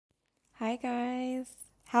Hi guys.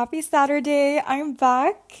 Happy Saturday. I'm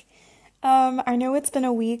back. I know it's been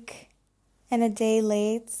a week and a day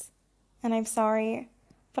late, and I'm sorry,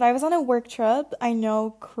 but I was on a work trip. I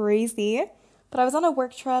know, crazy, but I was on a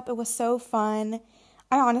work trip. It was so fun.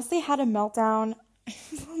 I honestly had a meltdown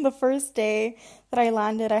the first day that I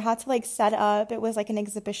landed. I had to set up. It was like an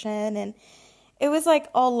exhibition, and it was like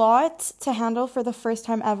a lot to handle for the first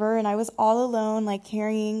time ever, and I was all alone,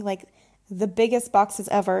 carrying the biggest boxes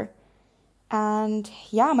ever. And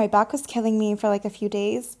yeah, my back was killing me for a few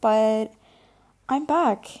days, but I'm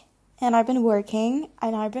back and I've been working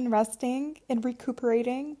and I've been resting and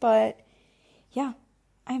recuperating. But yeah,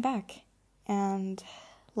 I'm back and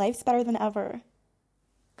life's better than ever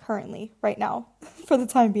currently, right now, for the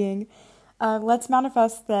time being. Let's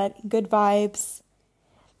manifest that good vibes.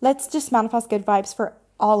 Let's just manifest good vibes for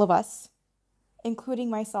all of us, including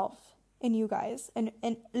myself and you guys and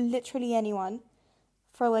literally anyone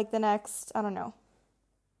for the next, I don't know,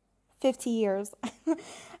 50 years.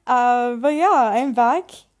 But yeah, I'm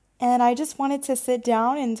back and I just wanted to sit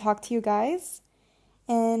down and talk to you guys.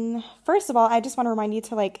 And first of all, I just want to remind you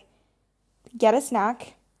to get a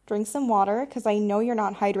snack, drink some water because I know you're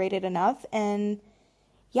not hydrated enough. And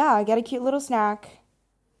yeah, get a cute little snack,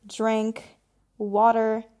 drink,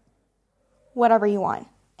 water, whatever you want.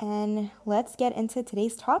 And let's get into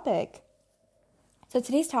today's topic. So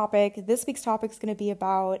this week's topic is going to be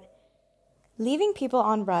about leaving people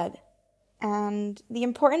on red and the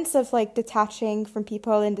importance of detaching from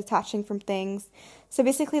people and detaching from things. So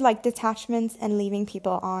basically detachments and leaving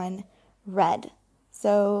people on red.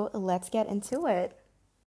 So let's get into it.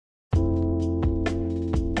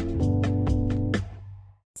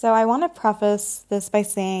 So I want to preface this by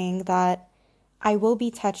saying that I will be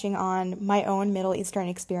touching on my own Middle Eastern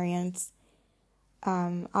experience.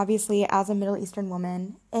 Obviously, as a Middle Eastern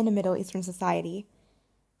woman in a Middle Eastern society,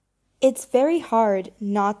 it's very hard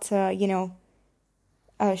not to,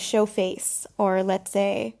 show face or let's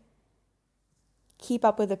say keep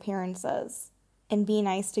up with appearances and be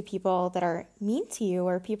nice to people that are mean to you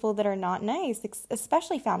or people that are not nice,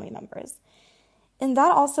 especially family members. And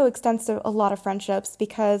that also extends to a lot of friendships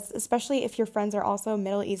because especially if your friends are also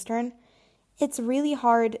Middle Eastern, it's really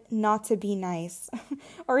hard not to be nice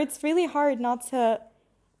or it's really hard not to,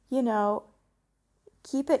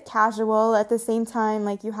 keep it casual at the same time.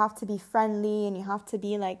 You have to be friendly and you have to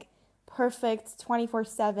be perfect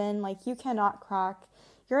 24/7. You cannot crack.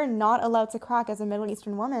 You're not allowed to crack as a Middle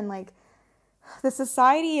Eastern woman. The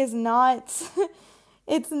society is not,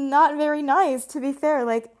 it's not very nice, to be fair.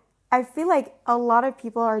 I feel like a lot of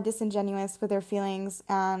people are disingenuous with their feelings,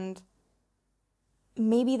 and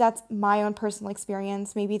maybe that's my own personal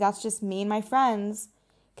experience. Maybe that's just me and my friends,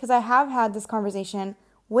 because I have had this conversation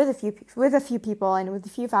with a few people and with a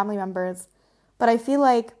few family members. But I feel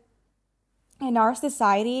like in our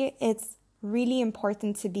society, it's really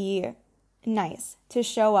important to be nice, to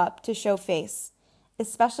show up, to show face,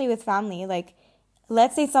 especially with family.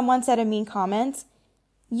 Let's say someone said a mean comment,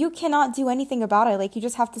 you cannot do anything about it. You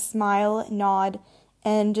just have to smile, nod,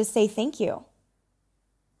 and just say thank you.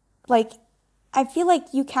 I feel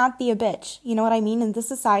like you can't be a bitch. You know what I mean? In this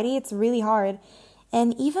society, it's really hard.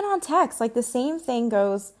 And even on text, the same thing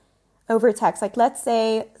goes over text. Let's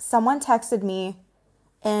say someone texted me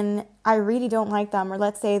and I really don't like them, or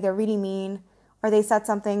let's say they're really mean, or they said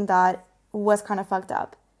something that was kind of fucked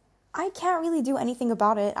up. I can't really do anything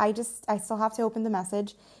about it. I still have to open the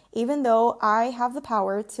message. Even though I have the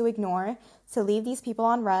power to ignore, to leave these people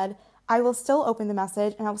on red, I will still open the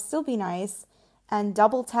message and I'll still be nice and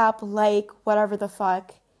double tap whatever the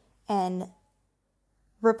fuck and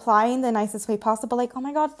reply in the nicest way possible, oh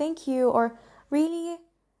my god, thank you, or really,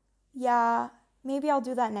 yeah, maybe I'll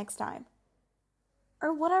do that next time,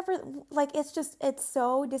 or whatever. It's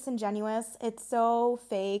so disingenuous, it's so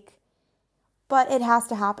fake, but it has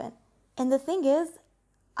to happen. And the thing is,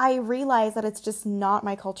 I realize that it's just not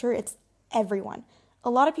my culture, it's everyone.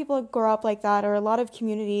 A lot of people grow up like that, or a lot of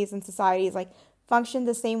communities and societies function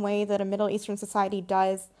the same way that a Middle Eastern society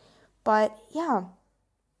does. But yeah,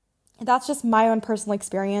 that's just my own personal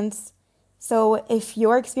experience. So if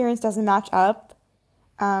your experience doesn't match up,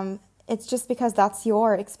 it's just because that's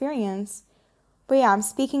your experience. But yeah, I'm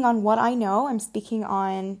speaking on what I know. I'm speaking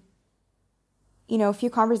on, a few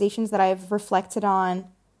conversations that I've reflected on,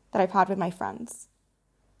 that I've had with my friends.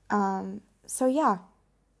 So yeah,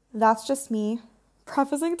 that's just me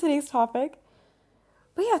prefacing today's topic.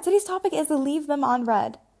 But yeah, today's topic is to leave them on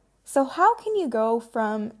red. So how can you go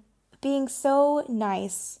from being so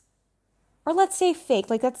nice, or let's say fake,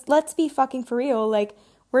 let's be fucking for real,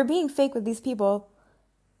 we're being fake with these people.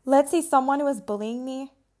 Let's say someone was bullying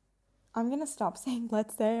me. I'm gonna stop saying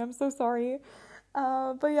let's say. I'm so sorry.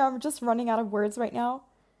 But yeah, I'm just running out of words right now.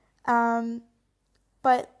 Um,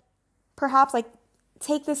 but perhaps like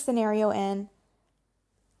take this scenario in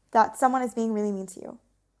that someone is being really mean to you.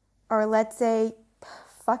 Or let's say,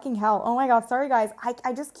 fucking hell. Oh my God, sorry guys.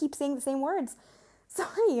 I just keep saying the same words.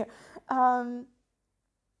 Sorry. Um,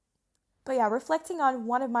 but yeah, reflecting on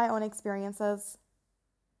one of my own experiences,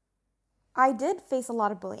 I did face a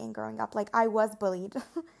lot of bullying growing up. Like, I was bullied.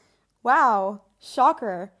 Wow,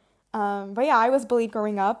 shocker. But yeah, I was bullied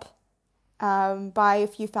growing up by a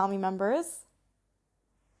few family members.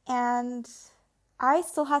 And I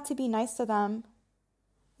still had to be nice to them.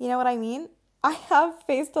 You know what I mean? I have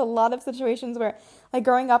faced a lot of situations where, like,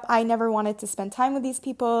 growing up, I never wanted to spend time with these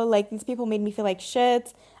people. Like, these people made me feel like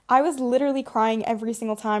shit. I was literally crying every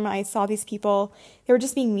single time I saw these people. They were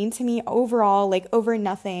just being mean to me overall, like, over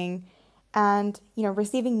nothing. And, you know,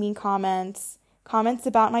 receiving mean comments, comments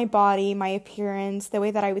about my body, my appearance, the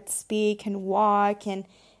way that I would speak and walk and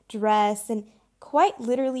dress, and quite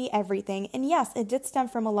literally everything. And yes, it did stem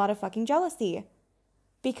from a lot of fucking jealousy.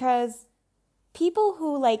 Because people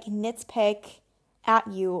who like nitpick at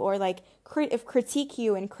you or like critique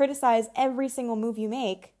you and criticize every single move you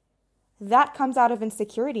make, that comes out of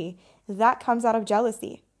insecurity. That comes out of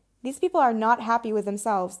jealousy. These people are not happy with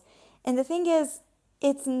themselves. And the thing is,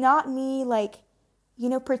 it's not me like, you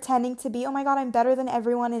know, pretending to be, oh my God, I'm better than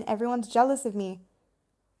everyone and everyone's jealous of me.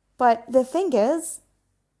 But the thing is,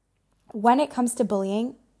 when it comes to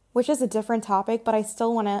bullying, which is a different topic, but I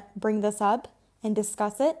still want to bring this up and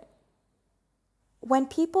discuss it. When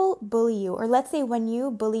people bully you, or let's say when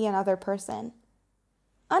you bully another person,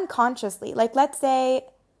 unconsciously, like let's say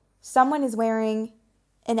someone is wearing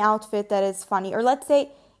an outfit that is funny, or let's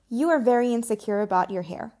say you are very insecure about your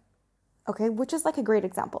hair, okay, which is like a great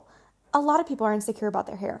example. A lot of people are insecure about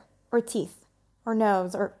their hair, or teeth, or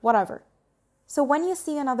nose, or whatever. So when you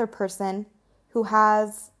see another person who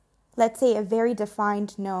has, let's say, a very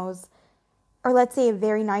defined nose, or let's say a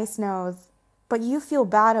very nice nose, but you feel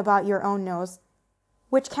bad about your own nose,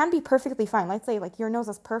 which can be perfectly fine. Let's say like your nose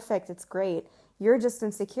is perfect, it's great. You're just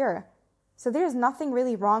insecure. So there's nothing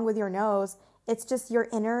really wrong with your nose. It's just your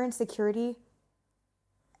inner insecurity.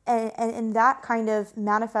 And that kind of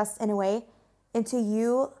manifests in a way into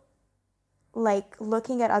you like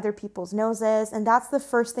looking at other people's noses. And that's the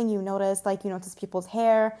first thing you notice. Like you notice people's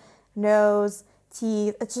hair, nose,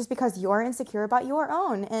 teeth. It's just because you're insecure about your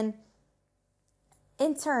own. And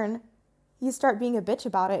in turn, you start being a bitch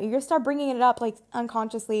about it. You start bringing it up like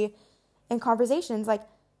unconsciously in conversations like,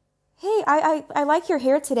 hey, I like your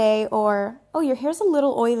hair today, or, oh, your hair's a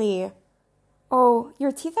little oily. Oh,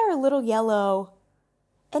 your teeth are a little yellow.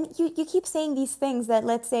 And you keep saying these things that,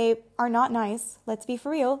 let's say, are not nice. Let's be for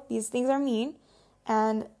real. These things are mean.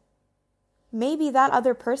 And maybe that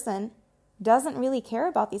other person doesn't really care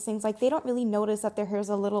about these things. Like they don't really notice that their hair's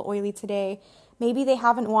a little oily today. Maybe they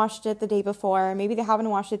haven't washed it the day before. Maybe they haven't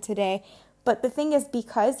washed it today. But the thing is,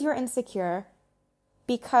 because you're insecure,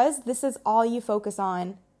 because this is all you focus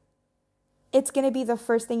on, it's going to be the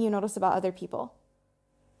first thing you notice about other people.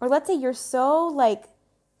 Or let's say you're so like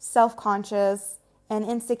self-conscious and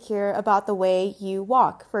insecure about the way you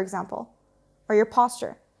walk, for example, or your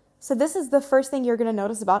posture. So this is the first thing you're going to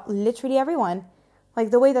notice about literally everyone. Like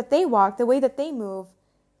the way that they walk, the way that they move,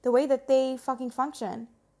 the way that they fucking function,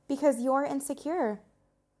 because you're insecure.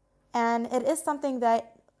 And it is something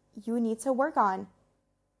that you need to work on.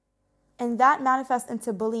 And that manifests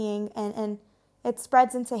into bullying and it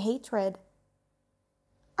spreads into hatred.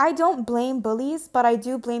 I don't blame bullies, but I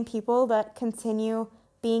do blame people that continue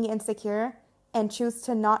being insecure and choose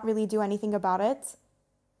to not really do anything about it.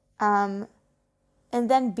 And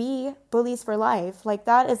then be bullies for life. Like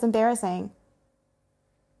that is embarrassing.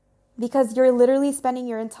 Because you're literally spending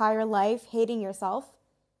your entire life hating yourself.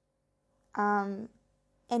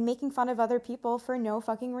 And making fun of other people for no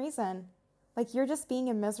fucking reason. Like, you're just being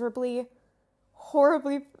a miserably,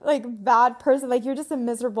 horribly, like, bad person. Like, you're just a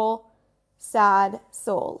miserable, sad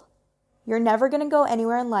soul. You're never going to go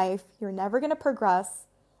anywhere in life. You're never going to progress.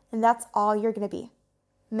 And that's all you're going to be.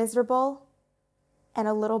 Miserable and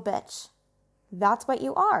a little bitch. That's what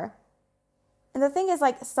you are. And the thing is,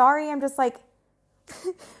 like, sorry, I'm just like,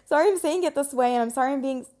 sorry I'm saying it this way, and I'm sorry I'm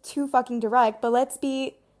being too fucking direct, but let's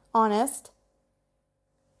be honest.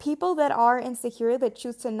 People that are insecure, that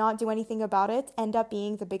choose to not do anything about it, end up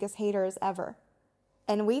being the biggest haters ever.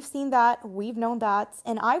 And we've seen that, we've known that,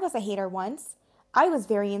 and I was a hater once. I was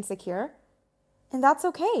very insecure, and that's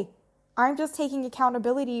okay. I'm just taking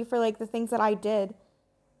accountability for like the things that I did.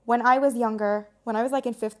 When I was younger, when I was like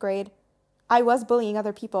in 5th grade, I was bullying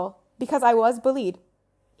other people because I was bullied.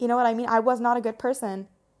 You know what I mean? I was not a good person.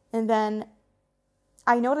 And then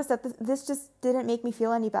I noticed that this just didn't make me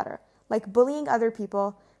feel any better. Like bullying other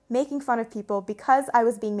people, making fun of people because I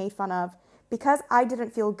was being made fun of, because I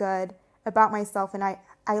didn't feel good about myself and I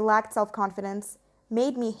lacked self-confidence,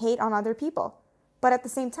 made me hate on other people. But at the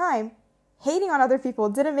same time, hating on other people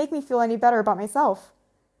didn't make me feel any better about myself.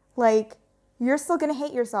 Like, you're still going to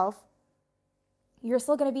hate yourself. You're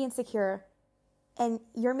still going to be insecure. And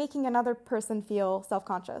you're making another person feel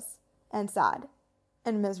self-conscious and sad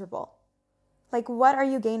and miserable. Like, what are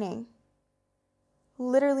you gaining?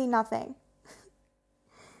 Literally nothing.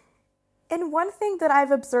 And one thing that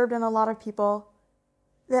I've observed in a lot of people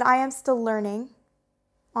that I am still learning,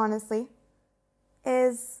 honestly,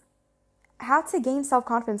 is how to gain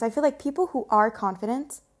self-confidence. I feel like people who are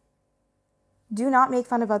confident do not make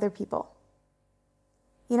fun of other people.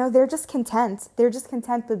 You know, they're just content. They're just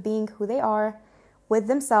content with being who they are, with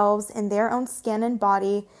themselves in their own skin and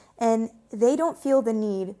body, and they don't feel the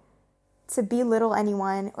need to belittle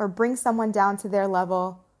anyone or bring someone down to their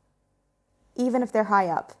level, even if they're high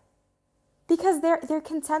up. Because they're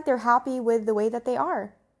content, they're happy with the way that they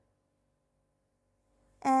are.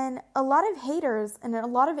 And a lot of haters and a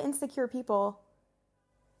lot of insecure people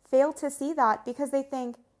fail to see that because they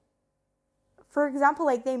think, for example,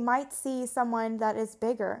 like they might see someone that is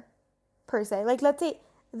bigger, per se. Like let's say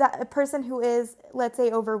that a person who is, let's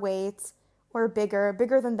say, overweight or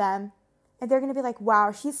bigger than them, and they're going to be like,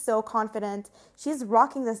 wow, she's so confident. She's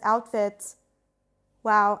rocking this outfit.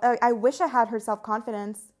 Wow, I wish I had her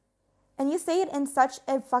self-confidence. And you say it in such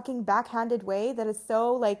a fucking backhanded way that is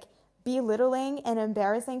so like belittling and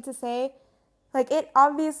embarrassing to say. Like it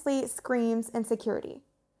obviously screams insecurity.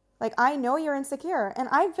 Like I know you're insecure and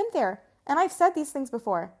I've been there and I've said these things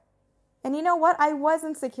before. And you know what? I was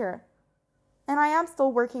insecure and I am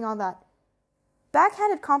still working on that.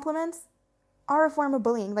 Backhanded compliments are a form of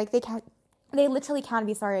bullying. Like they literally can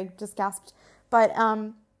be. Sorry, I just gasped. But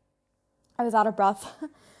I was out of breath.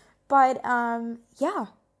 But yeah.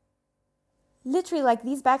 Literally, like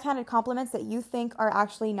these backhanded compliments that you think are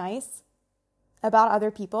actually nice about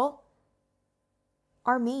other people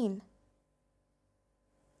are mean.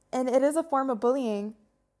 And it is a form of bullying.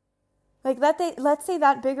 Like let's say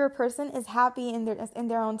that bigger person is happy in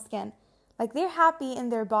their own skin. Like they're happy in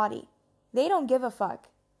their body. They don't give a fuck.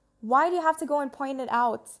 Why do you have to go and point it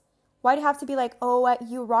out? Why do you have to be like, oh,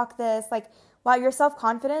 you rock this? Like, wow, your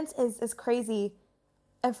self-confidence is crazy.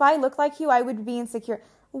 If I look like you, I would be insecure.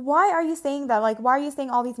 Why are you saying that? Like, why are you saying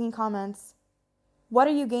all these mean comments? What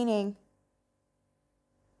are you gaining?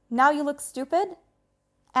 Now you look stupid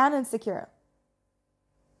and insecure.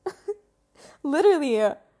 Literally.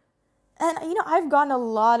 And, you know, I've gotten a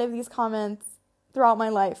lot of these comments throughout my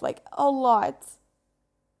life. Like, a lot.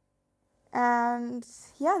 And,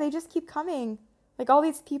 yeah, they just keep coming. Like, all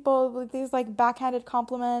these people with these, like, backhanded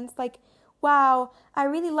compliments. Like, wow, I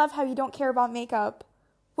really love how you don't care about makeup.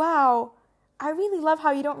 Wow, I really love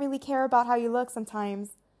how you don't really care about how you look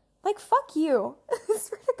sometimes. Like, fuck you. I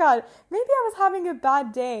swear to God, maybe I was having a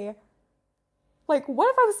bad day. Like,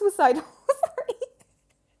 what if I was suicidal? Sorry.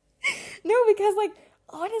 No, because, like,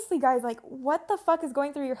 honestly, guys, like, what the fuck is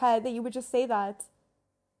going through your head that you would just say that?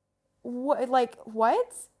 What? Like,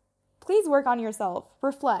 what? Please work on yourself.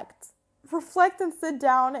 Reflect. Reflect and sit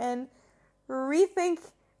down and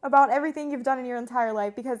rethink about everything you've done in your entire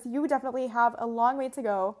life because you definitely have a long way to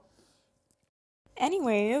go.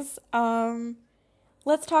 Anyways,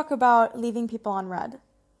 let's talk about leaving people on red.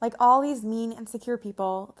 Like all these mean, insecure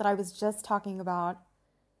people that I was just talking about.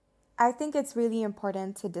 I think it's really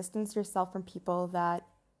important to distance yourself from people that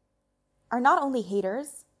are not only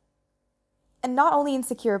haters and not only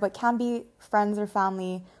insecure, but can be friends or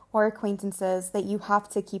family or acquaintances that you have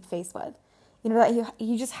to keep face with. You know, that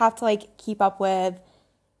you just have to like keep up with,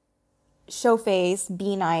 show face,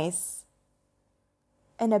 be nice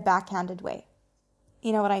in a backhanded way.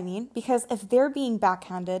 You know what I mean? Because if they're being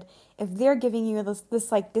backhanded, if they're giving you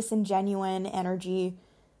this like disingenuine energy,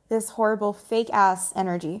 this horrible fake ass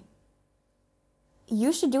energy,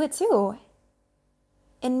 you should do it too.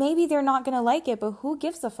 And maybe they're not going to like it, but who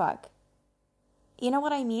gives a fuck? You know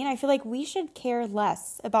what I mean? I feel like we should care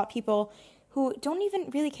less about people who don't even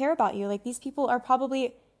really care about you. Like these people are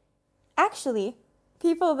probably, actually,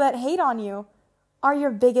 people that hate on you are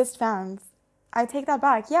your biggest fans. I take that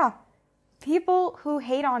back. Yeah. People who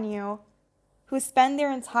hate on you, who spend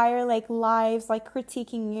their entire like lives like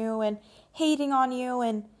critiquing you and hating on you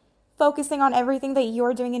and focusing on everything that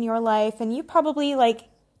you're doing in your life, and you probably like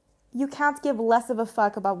you can't give less of a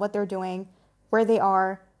fuck about what they're doing, where they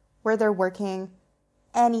are, where they're working,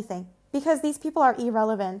 anything, because these people are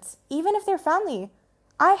irrelevant, even if they're family.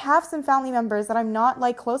 I have some family members that I'm not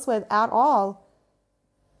like close with at all,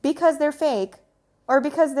 because they're fake or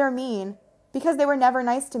because they're mean, because they were never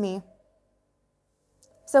nice to me.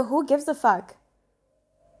 So who gives a fuck?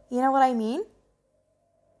 You know what I mean?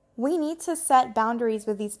 We need to set boundaries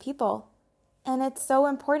with these people. And it's so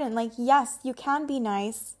important. Like, yes, you can be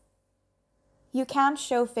nice. You can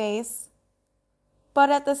show face. But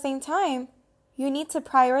at the same time, you need to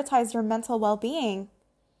prioritize your mental well-being.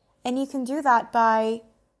 And you can do that by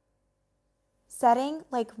setting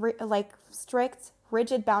like strict,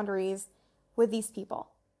 rigid boundaries with these people.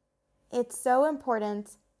 It's so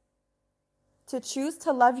important to choose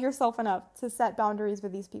to love yourself enough to set boundaries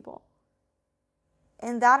with these people.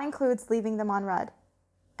 And that includes leaving them on red.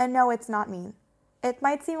 And no, it's not mean. It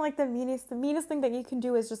might seem like the meanest thing that you can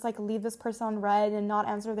do is just like leave this person on red and not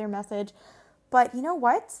answer their message. But you know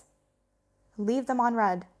what? Leave them on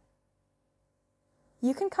red.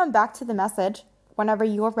 You can come back to the message whenever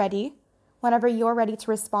you're ready to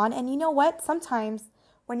respond. And you know what? Sometimes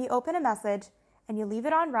when you open a message and you leave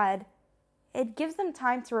it on red, it gives them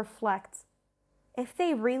time to reflect. If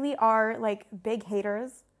they really are like big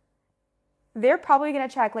haters, they're probably going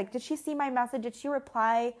to check, like, did she see my message? Did she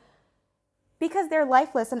reply? Because they're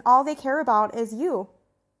lifeless and all they care about is you.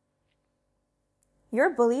 Your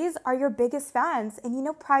bullies are your biggest fans, and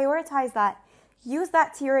prioritize that. Use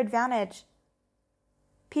that to your advantage.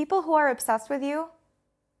 People who are obsessed with you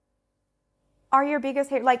are your biggest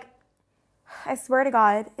hate. Like, I swear to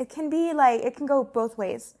God, it can go both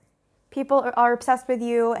ways. People are obsessed with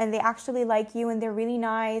you and they actually like you and they're really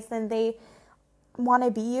nice and they want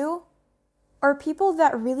to be you. Or people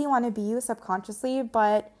that really want to be you subconsciously,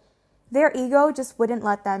 but their ego just wouldn't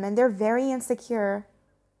let them and they're very insecure.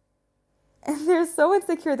 And they're so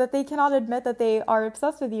insecure that they cannot admit that they are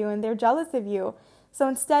obsessed with you and they're jealous of you. So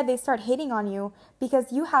instead, they start hating on you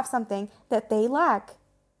because you have something that they lack.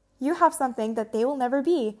 You have something that they will never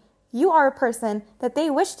be. You are a person that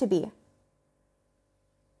they wish to be.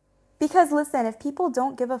 Because listen, if people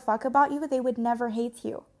don't give a fuck about you, they would never hate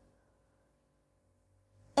you.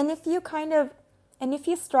 And if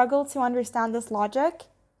you struggle to understand this logic,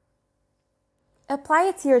 apply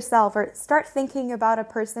it to yourself or start thinking about a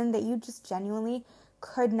person that you just genuinely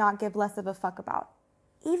could not give less of a fuck about.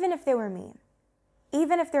 Even if they were mean.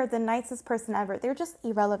 Even if they're the nicest person ever. They're just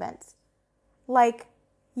irrelevant. Like,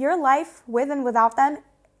 your life with and without them,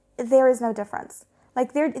 there is no difference.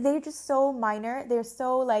 Like, they're just so minor. They're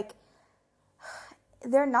so, like,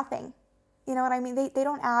 they're nothing. You know what I mean? They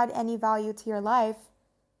don't add any value to your life.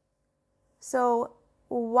 So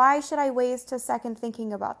why should I waste a second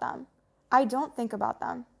thinking about them? I don't think about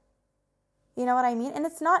them. You know what I mean? And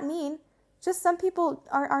it's not mean. Just some people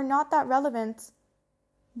are not that relevant.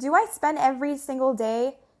 Do I spend every single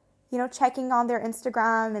day, checking on their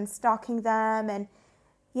Instagram and stalking them and,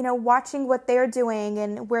 watching what they're doing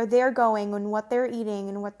and where they're going and what they're eating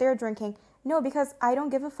and what they're drinking? No, because I don't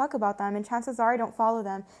give a fuck about them and chances are I don't follow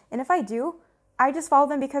them. And if I do, I just follow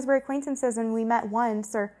them because we're acquaintances and we met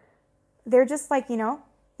once, or they're just like,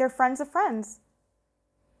 they're friends of friends.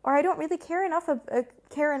 Or I don't really care enough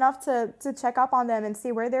to check up on them and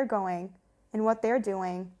see where they're going and what they're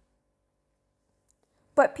doing.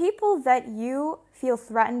 But people that you feel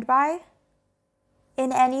threatened by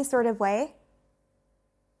in any sort of way,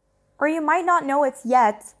 or you might not know it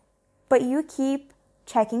yet, but you keep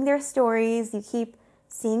checking their stories, you keep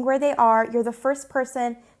seeing where they are, you're the first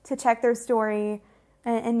person to check their story,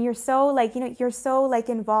 and you're so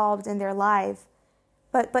involved in their life,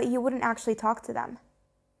 but you wouldn't actually talk to them.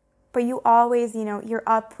 But you always, you're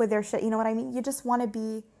up with their shit, you know what I mean? You just want to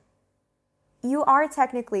be, you are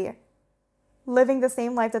technically living the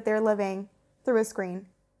same life that they're living through a screen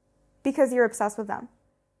because you're obsessed with them.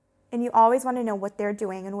 And you always want to know what they're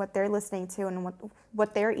doing and what they're listening to and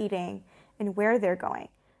what they're eating and where they're going.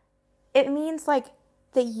 It means like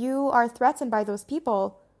that you are threatened by those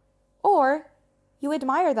people or you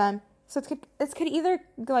admire them. So it could either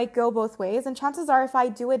like go both ways. And chances are if I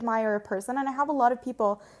do admire a person, and I have a lot of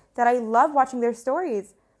people that I love watching their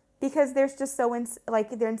stories because they're just so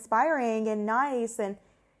they're inspiring and nice and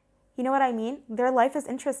you know what I mean? Their life is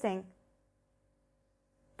interesting.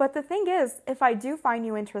 But the thing is, if I do find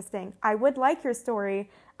you interesting, I would like your story.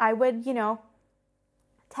 I would,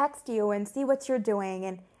 text you and see what you're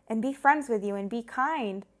doing and be friends with you and be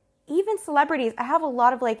kind. Even celebrities. I have a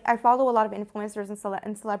lot of I follow a lot of influencers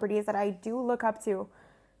and celebrities that I do look up to.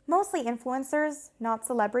 Mostly influencers, not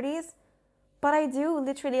celebrities. But I do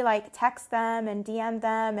literally text them and DM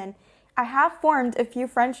them. And I have formed a few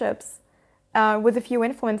friendships with a few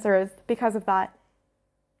influencers because of that.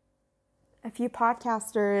 A few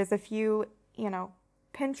podcasters, a few,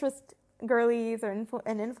 Pinterest girlies and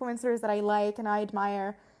influencers that I like and I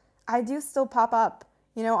admire. I do still pop up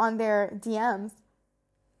on their DMs,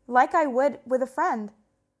 like I would with a friend.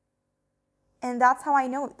 And that's how I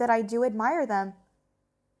know that I do admire them.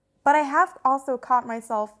 But I have also caught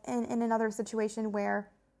myself in another situation where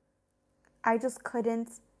I just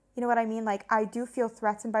couldn't, you know what I mean? Like, I do feel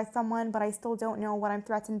threatened by someone, but I still don't know what I'm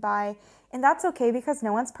threatened by. And that's okay because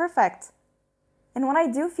no one's perfect. And when I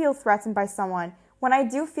do feel threatened by someone, when I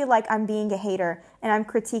do feel like I'm being a hater and I'm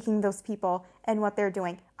critiquing those people and what they're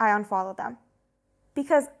doing, I unfollow them.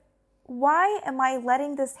 Because why am I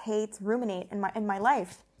letting this hate ruminate in my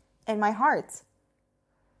life, in my heart?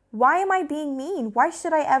 Why am I being mean? Why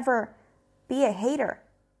should I ever be a hater?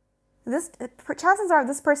 Chances are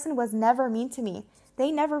this person was never mean to me.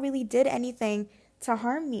 They never really did anything to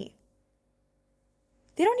harm me.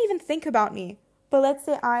 They don't even think about me. But let's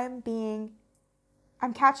say I'm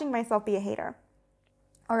catching myself be a hater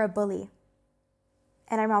or a bully.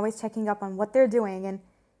 And I'm always checking up on what they're doing and,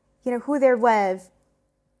 who they're with.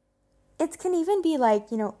 It can even be like,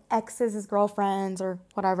 exes as girlfriends or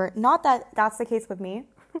whatever. Not that that's the case with me.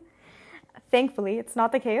 Thankfully, it's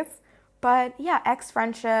not the case. But yeah,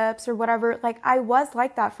 ex-friendships or whatever. Like, I was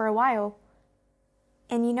like that for a while.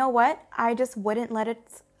 And you know what? I just wouldn't let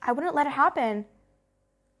it happen.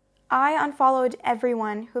 I unfollowed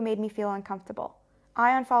everyone who made me feel uncomfortable.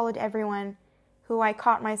 I unfollowed everyone who I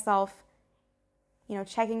caught myself,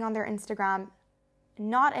 checking on their Instagram,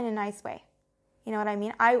 not in a nice way. You know what I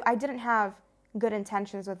mean? I didn't have good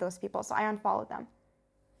intentions with those people, so I unfollowed them.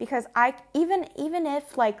 Because even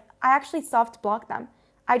if I actually soft blocked them,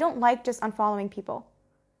 I don't like just unfollowing people.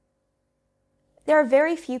 There are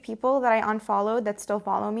very few people that I unfollowed that still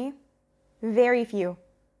follow me. Very few.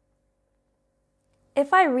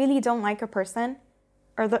 If I really don't like a person,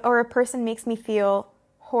 or a person makes me feel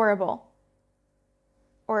horrible,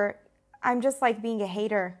 or I'm just like being a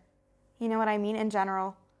hater, you know what I mean, in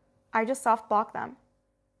general, I just soft block them.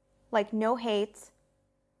 Like, no hate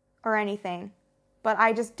or anything, but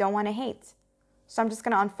I just don't want to hate. So I'm just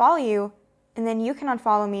going to unfollow you, and then you can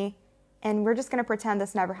unfollow me, and we're just going to pretend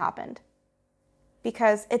this never happened.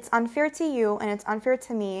 Because it's unfair to you, and it's unfair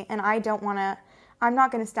to me, and I'm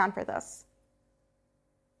not going to stand for this.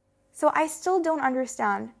 So I still don't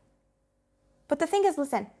understand. But the thing is,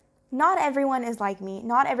 listen, not everyone is like me.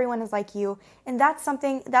 Not everyone is like you. And that's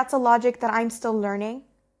a logic that I'm still learning.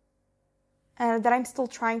 That I'm still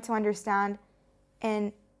trying to understand.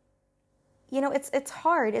 And, it's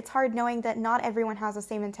hard. It's hard knowing that not everyone has the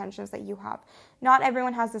same intentions that you have. Not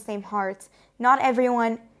everyone has the same heart. Not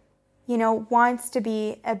everyone, wants to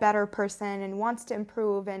be a better person and wants to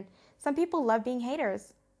improve. And some people love being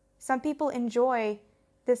haters. Some people enjoy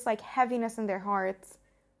this heaviness in their hearts.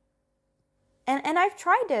 And I've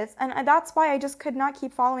tried this, and that's why I just could not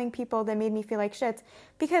keep following people that made me feel like shit,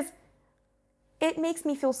 because it makes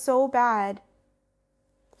me feel so bad.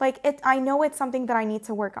 I know it's something that I need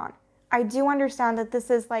to work on. I do understand that this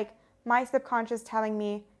is my subconscious telling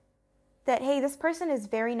me that, hey, this person is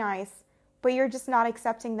very nice, but you're just not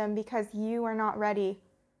accepting them because you are not ready,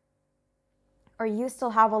 or you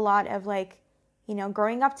still have a lot of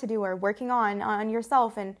growing up to do, or working on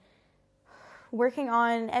yourself and working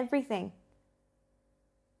on everything.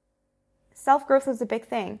 Self-growth is a big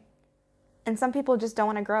thing. And some people just don't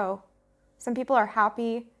want to grow. Some people are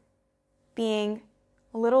happy being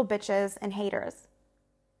little bitches and haters.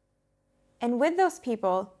 And with those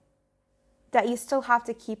people that you still have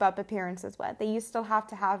to keep up appearances with, that you still have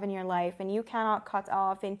to have in your life, and you cannot cut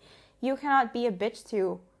off, and you cannot be a bitch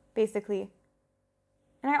to, basically.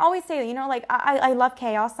 And I always say, I love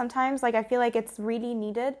chaos sometimes. I feel like it's really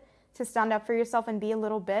needed to stand up for yourself and be a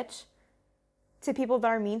little bitch to people that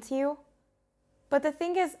are mean to you. But the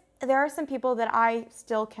thing is, there are some people that I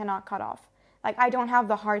still cannot cut off. I don't have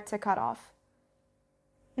the heart to cut off.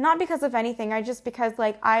 Not because of anything, because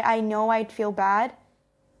I know I'd feel bad,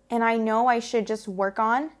 and I know I should just work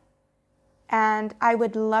on, and I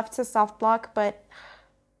would love to soft block, but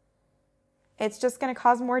it's just going to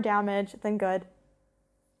cause more damage than good.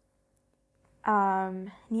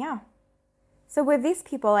 Yeah. So with these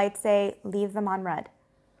people, I'd say leave them on red.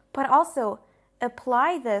 But also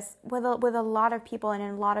apply this with a lot of people and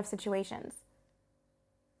in a lot of situations.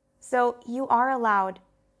 So you are allowed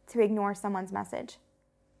to ignore someone's message.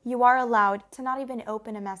 You are allowed to not even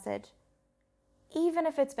open a message, even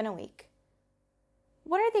if it's been a week.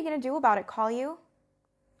 What are they going to do about it? Call you?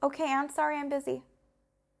 Okay, I'm sorry, I'm busy.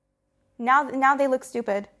 Now they look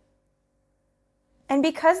stupid. And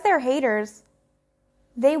because they're haters,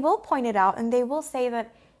 they will point it out and they will say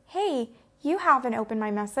that, hey, you haven't opened my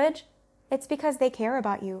message. It's because they care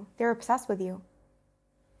about you. They're obsessed with you.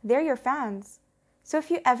 They're your fans. So if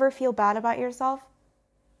you ever feel bad about yourself,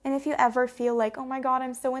 And if you ever feel like, oh my God,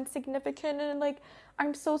 I'm so insignificant and like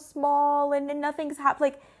I'm so small and nothing's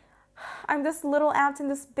happening, like I'm this little ant in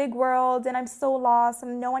this big world and I'm so lost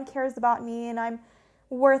and no one cares about me and I'm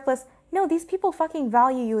worthless. No, these people fucking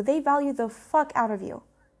value you. They value the fuck out of you.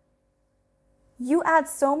 You add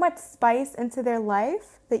so much spice into their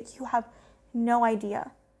life that you have no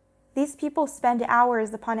idea. These people spend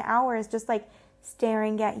hours upon hours just like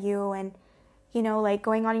staring at you and, you know, like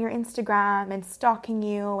going on your Instagram and stalking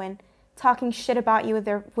you and talking shit about you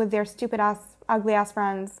with their stupid ass, ugly ass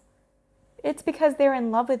friends. It's because they're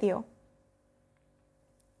in love with you.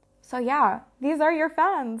 So yeah, these are your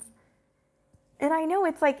fans. And I know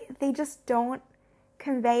it's like they just don't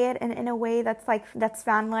convey it in a way that's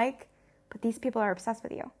fan-like, but these people are obsessed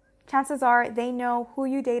with you. Chances are they know who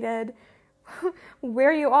you dated,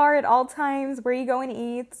 where you are at all times, where you go and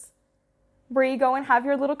eat, where you go and have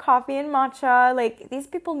your little coffee and matcha. Like, these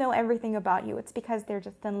people know everything about you. It's because they're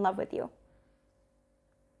just in love with you.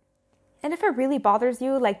 And if it really bothers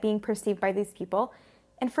you, like being perceived by these people,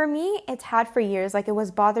 and for me, it's had for years, like it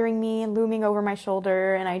was bothering me, looming over my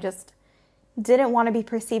shoulder, and I just didn't want to be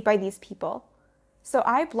perceived by these people. So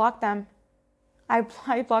I blocked them. I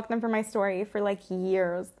blocked them from my story for like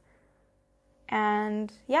years.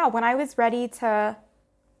 And yeah, when I was ready to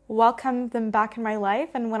welcome them back in my life,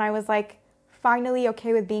 and when I was like finally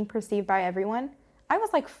okay with being perceived by everyone, I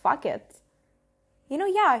was like, fuck it. You know,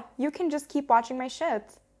 yeah, you can just keep watching my shit.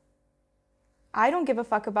 I don't give a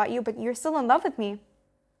fuck about you, but you're still in love with me.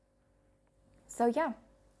 So yeah.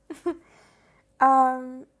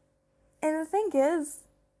 And the thing is,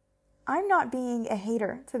 I'm not being a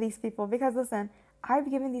hater to these people because listen, I've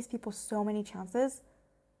given these people so many chances.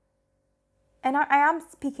 And I am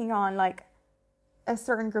speaking on like a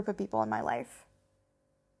certain group of people in my life.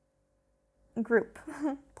 Group,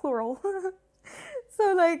 plural.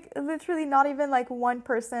 So like literally not even like one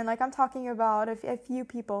person. Like I'm talking about a few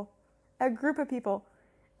people, a group of people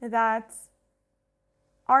that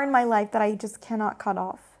are in my life that I just cannot cut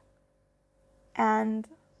off. And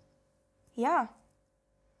yeah,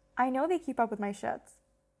 I know they keep up with my shit.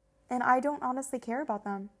 And I don't honestly care about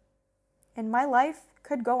them. And my life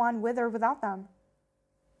could go on with or without them.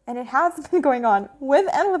 And it has been going on with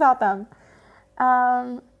and without them.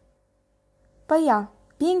 But yeah,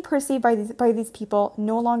 being perceived by these people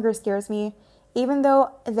no longer scares me, even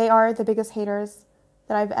though they are the biggest haters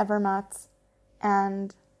that I've ever met.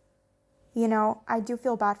 And, you know, I do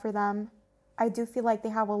feel bad for them. I do feel like they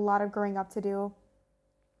have a lot of growing up to do,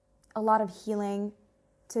 a lot of healing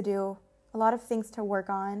to do, a lot of things to work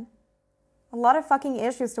on, a lot of fucking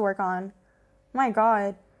issues to work on. My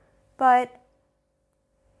God. But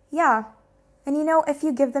yeah. And you know, if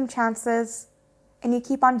you give them chances and you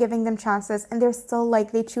keep on giving them chances and they're still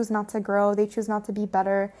like, they choose not to grow, they choose not to be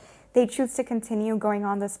better, they choose to continue going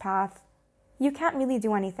on this path, you can't really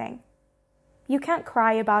do anything. You can't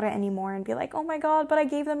cry about it anymore and be like, oh my God, but I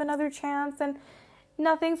gave them another chance and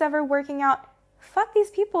nothing's ever working out. Fuck these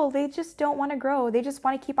people. They just don't want to grow. They just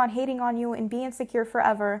want to keep on hating on you and be insecure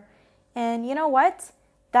forever. And you know what?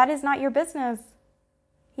 That is not your business.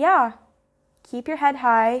 Yeah. Keep your head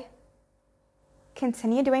high.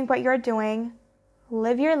 Continue doing what you're doing.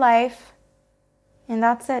 Live your life. And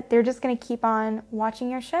that's it. They're just going to keep on watching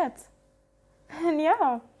your shit. And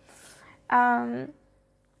yeah.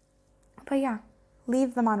 But yeah,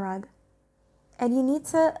 leave them on red. And you need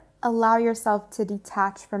to allow yourself to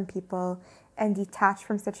detach from people and detach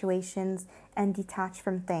from situations and detach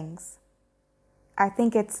from things. I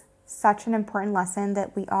think it's such an important lesson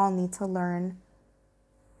that we all need to learn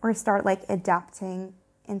or start like adapting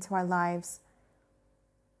into our lives.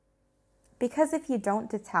 Because if you don't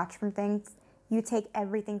detach from things, you take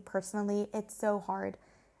everything personally. It's so hard.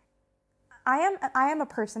 I am a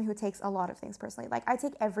person who takes a lot of things personally. Like I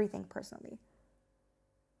take everything personally.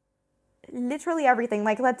 Literally everything.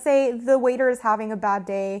 Like let's say the waiter is having a bad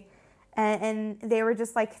day and they were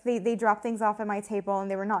just like, they dropped things off at my table and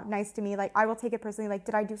they were not nice to me. Like I will take it personally. Like,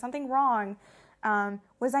 did I do something wrong?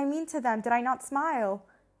 Was I mean to them? Did I not smile?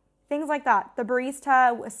 Things like that. The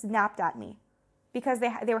barista snapped at me because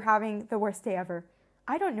they were having the worst day ever.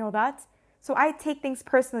 I don't know that. So I take things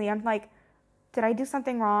personally. I'm like, did I do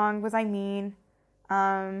something wrong? Was I mean?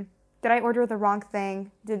 Did I order the wrong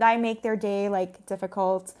thing? Did I make their day like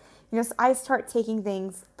difficult? You know, so I start taking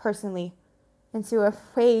things personally into a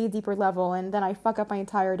way deeper level and then I fuck up my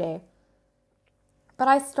entire day. But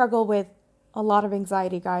I struggle with a lot of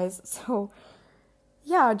anxiety, guys. So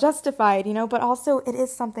yeah, justified, you know, but also it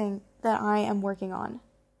is something that I am working on,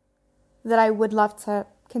 that I would love to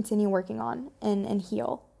continue working on and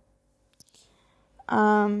heal.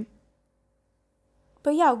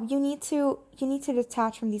 But yeah, you need to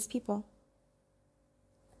detach from these people.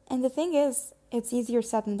 And the thing is, it's easier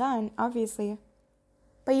said than done, obviously.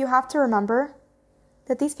 But you have to remember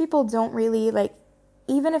that these people don't really, like,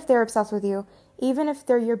 even if they're obsessed with you, even if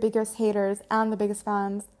they're your biggest haters and the biggest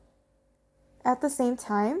fans, at the same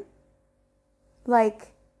time,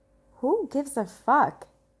 like, who gives a fuck?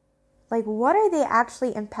 Like, what are they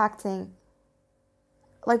actually impacting?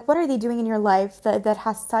 Like, what are they doing in your life that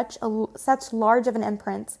has such large of an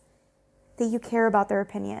imprint that you care about their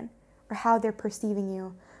opinion or how they're perceiving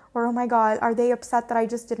you? Or, oh my God, are they upset that I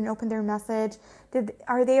just didn't open their message?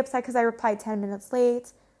 Are they upset because I replied 10 minutes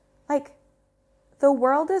late? Like, the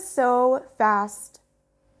world is so vast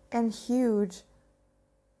and huge.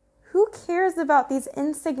 Who cares about these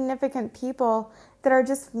insignificant people that are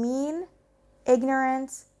just mean,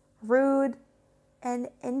 ignorant, rude, and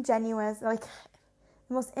ingenuous, like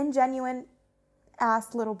the most ingenuine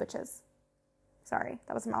ass little bitches? Sorry,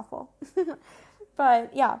 that was a mouthful.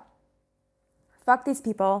 But yeah, fuck these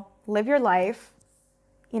people. Live your life,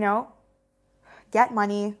 get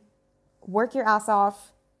money, work your ass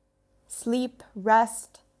off, sleep,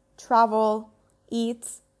 rest, travel, eat,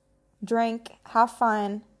 drink, have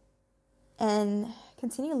fun, and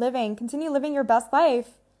continue living your best life.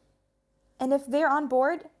 And if they're on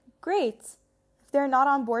board, great. If they're not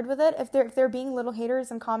on board with it, if they're being little haters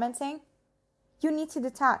and commenting, you need to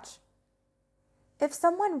detach. If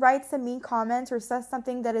someone writes a mean comment or says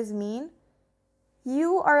something that is mean,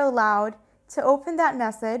 you are allowed to open that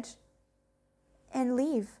message and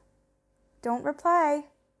leave. Don't reply.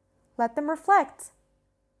 Let them reflect.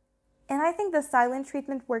 And I think the silent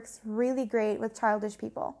treatment works really great with childish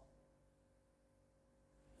people.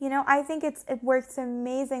 I think it works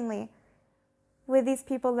amazingly with these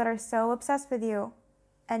people that are so obsessed with you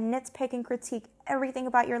and nitpick and critique everything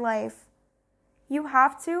about your life. You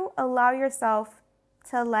have to allow yourself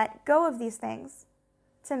to let go of these things,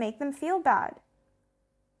 to make them feel bad.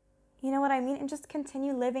 You know what I mean? And just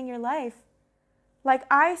continue living your life. Like,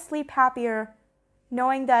 I sleep happier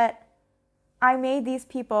knowing that I made these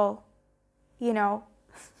people, feel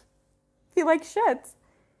like shit.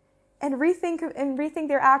 And rethink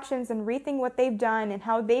their actions and rethink what they've done and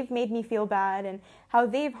how they've made me feel bad and how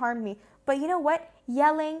they've harmed me. But you know what?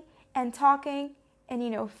 Yelling and talking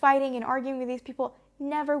and, fighting and arguing with these people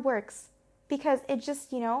never works. Because it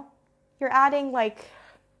just, you're adding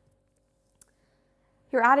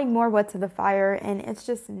more wood to the fire, and it's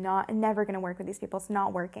just never going to work with these people. It's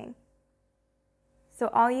not working. So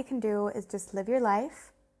all you can do is just live your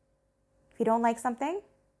life. If you don't like something,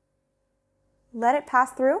 let it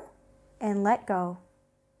pass through and let go.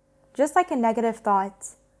 Just like a negative thought.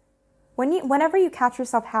 Whenever you catch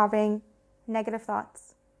yourself having negative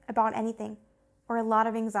thoughts about anything or a lot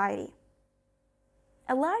of anxiety,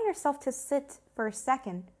 allow yourself to sit for 1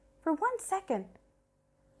 second,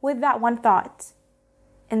 with that one thought,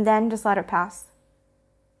 and then just let it pass.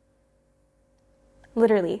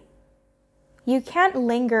 Literally. You can't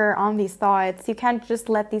linger on these thoughts. You can't just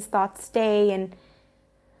let these thoughts stay and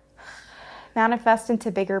manifest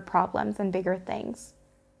into bigger problems and bigger things.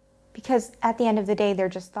 Because at the end of the day, they're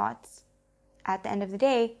just thoughts. At the end of the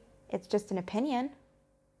day, it's just an opinion.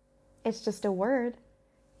 It's just a word.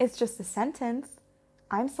 It's just a sentence.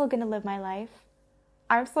 I'm still going to live my life.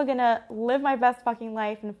 I'm still going to live my best fucking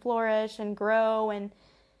life and flourish and grow and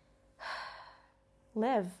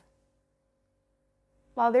live.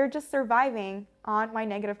 While they're just surviving on my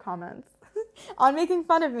negative comments, on making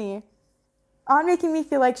fun of me, on making me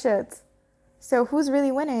feel like shit. So who's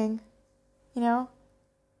really winning? But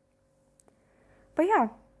yeah,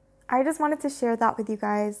 I just wanted to share that with you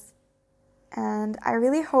guys. And I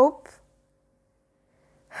really hope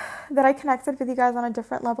that I connected with you guys on a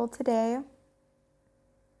different level today.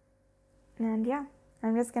 And yeah,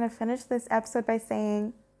 I'm just going to finish this episode by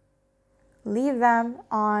saying, leave them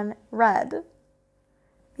on red.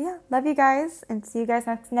 Yeah, love you guys, and see you guys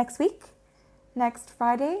next week, next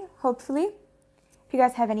Friday, hopefully. If you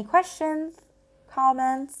guys have any questions,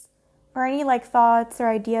 comments, or any thoughts or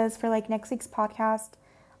ideas for next week's podcast,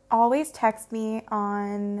 always text me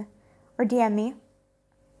or DM me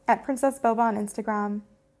at Princess Boba on Instagram.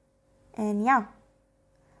 And yeah,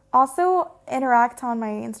 also interact on my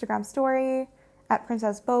Instagram story at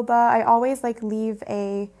Princess Boba. I always leave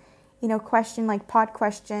a question, pod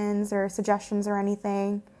questions or suggestions or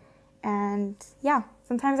anything. And yeah,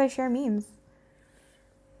 sometimes I share memes.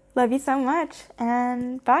 Love you so much,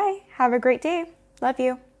 and bye. Have a great day. Love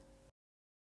you.